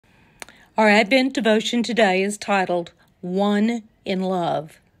Our Advent devotion today is titled, One in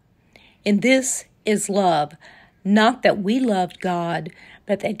Love. And this is love, not that we loved God,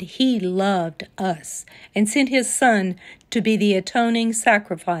 but that He loved us and sent His Son to be the atoning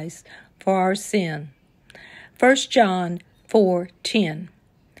sacrifice for our sin. 1 John 4:10.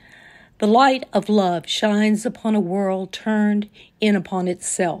 The light of love shines upon a world turned in upon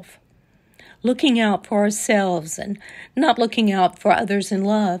itself. Looking out for ourselves and not looking out for others in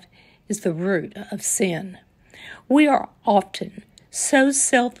love is the root of sin. We are often so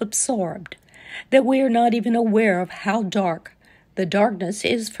self-absorbed that we are not even aware of how dark the darkness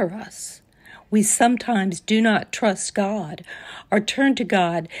is for us. We sometimes do not trust God or turn to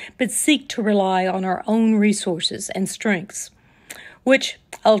God, but seek to rely on our own resources and strengths, which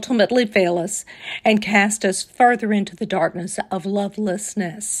ultimately fail us and cast us further into the darkness of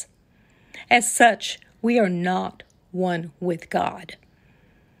lovelessness. As such, we are not one with God.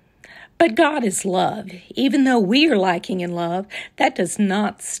 But God is love. Even though we are lacking in love, that does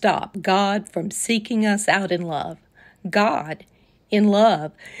not stop God from seeking us out in love. God, in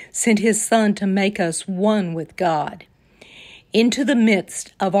love, sent His Son to make us one with God. Into the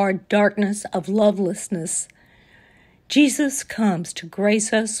midst of our darkness of lovelessness, Jesus comes to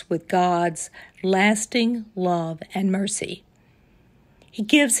grace us with God's lasting love and mercy. He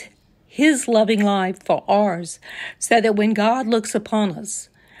gives His loving life for ours, so that when God looks upon us,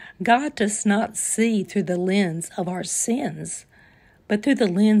 God does not see through the lens of our sins, but through the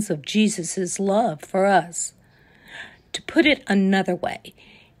lens of Jesus' love for us. To put it another way,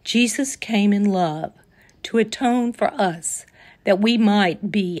 Jesus came in love to atone for us, that we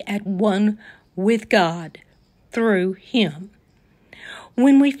might be at one with God through Him.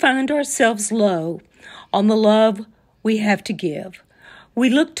 When we find ourselves low on the love we have to give, we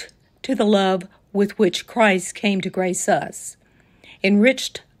look to the love with which Christ came to grace us.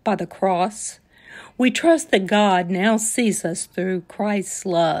 Enriched by the cross, we trust that God now sees us through Christ's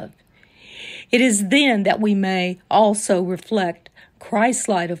love. It is then that we may also reflect Christ's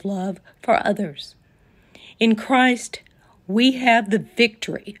light of love for others. In Christ, we have the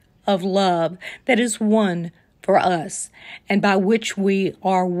victory of love that is won for us and by which we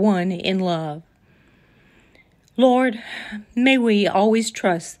are one in love. Lord, may we always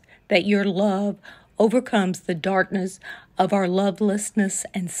trust that your love overcomes the darkness of our lovelessness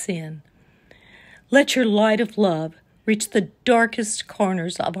and sin. Let your light of love reach the darkest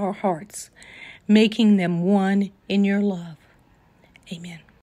corners of our hearts, making them one in your love. Amen.